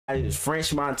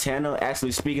French Montana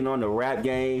actually speaking on the rap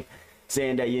game,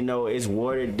 saying that, you know, it's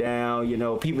watered down, you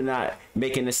know, people not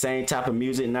making the same type of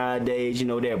music nowadays, you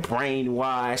know, they're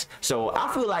brainwashed. So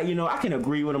I feel like, you know, I can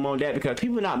agree with them on that, because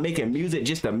people not making music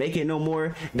just to make it no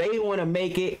more. They want to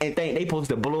make it and think they supposed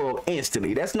to blow up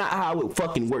instantly. That's not how it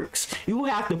fucking works. You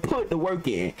have to put the work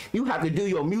in. You have to do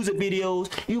your music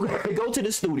videos. You gotta go to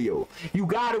the studio. You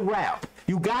gotta rap.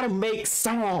 You gotta make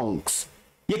songs.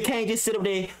 You can't just sit up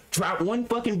there, drop one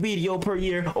fucking video per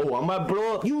year. Oh, I might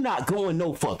blow up. You not going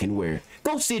no fucking where.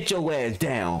 Go sit your ass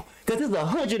down. Cause there's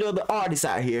 100 other artists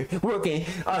out here working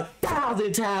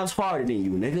 1,000 times harder than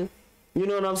you, nigga. You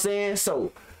know what I'm saying?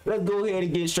 So let's go ahead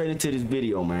and get straight into this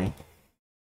video, man.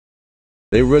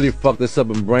 They really fucked us up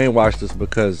and brainwashed us,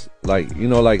 because, like, you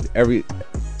know, like every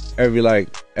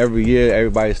year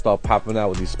everybody start popping out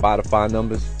with these Spotify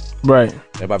numbers. Right.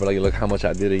 Everybody be like, look how much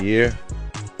I did a year.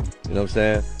 You know what I'm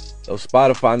saying? Those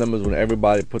Spotify numbers, when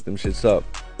everybody put them shits up,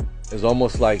 it's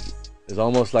almost like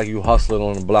you hustling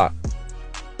on the block.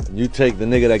 And you take the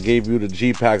nigga that gave you the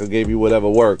G-Pack or gave you whatever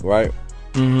work, right?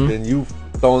 Then you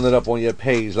throwing it up on your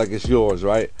page like it's yours,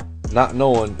 right? Not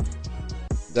knowing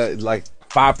that like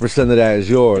 5% of that is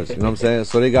yours. You know what I'm saying?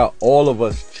 So they got all of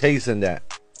us chasing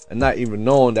that and not even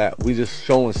knowing that we just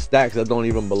showing stacks that don't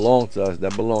even belong to us,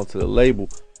 that belong to the label.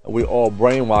 And we all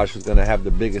brainwashed who's gonna have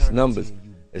the biggest numbers.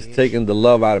 It's taking the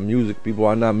love out of music. People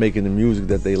are not making the music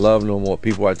that they love no more.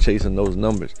 People are chasing those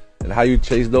numbers. And how you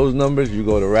chase those numbers? You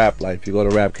go to Rap Life, you go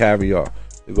to Rap Caviar,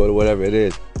 you go to whatever it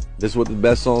is. This is what the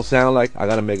best songs sound like. I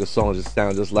gotta make a song just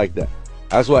sound just like that.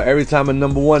 That's why every time a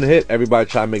 #1 hit, everybody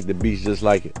try to make the beats just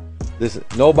like it. Listen,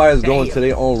 nobody's going to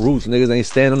their own roots. Niggas ain't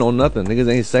standing on nothing.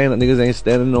 Niggas ain't saying that. Niggas ain't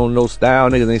standing on no style.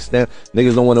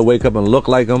 Niggas don't want to wake up and look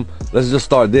like them. Let's just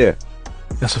start there.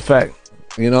 That's a fact.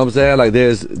 You know what I'm saying? Like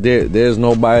there's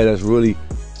nobody that's really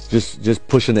just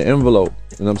pushing the envelope.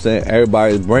 You know what I'm saying?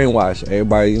 Everybody's brainwashed.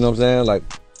 Everybody, you know what I'm saying? Like,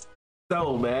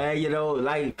 so, man, you know,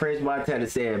 like French Montana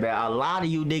said, man, a lot of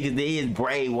you niggas is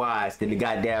brainwashed in the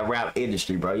goddamn rap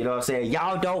industry, bro. You know what I'm saying?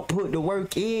 Y'all don't put the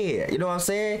work in. You know what I'm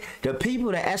saying? The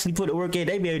people that actually put the work in,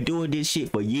 they been doing this shit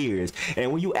for years.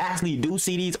 And when you actually do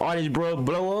see these artists, bro,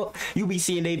 blow up, you be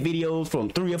seeing their videos from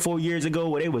 3 or 4 years ago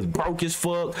where they was broke as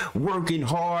fuck, working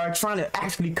hard, trying to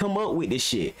actually come up with this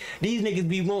shit. These niggas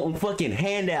be wanting fucking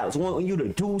handouts, wanting you to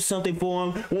do something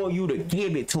for them, want you to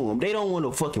give it to them. They don't want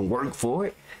to fucking work for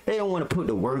it. They don't want to put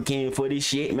the work in for this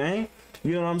shit, man.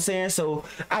 You know what I'm saying? So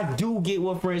I do get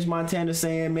what French Montana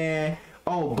saying, man.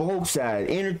 On both sides,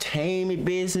 entertainment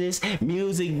business,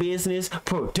 music business,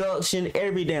 production,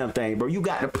 every damn thing, bro. You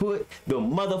got to put the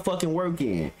motherfucking work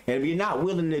in. And if you're not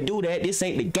willing to do that, this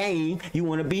ain't the game you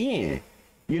want to be in.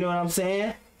 You know what I'm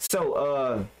saying?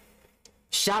 So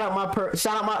shout out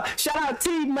T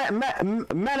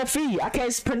Manafi. I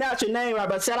can't pronounce your name right,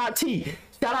 but shout out T.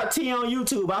 Shout out T on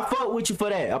YouTube. I fuck with you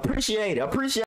for that. Appreciate it.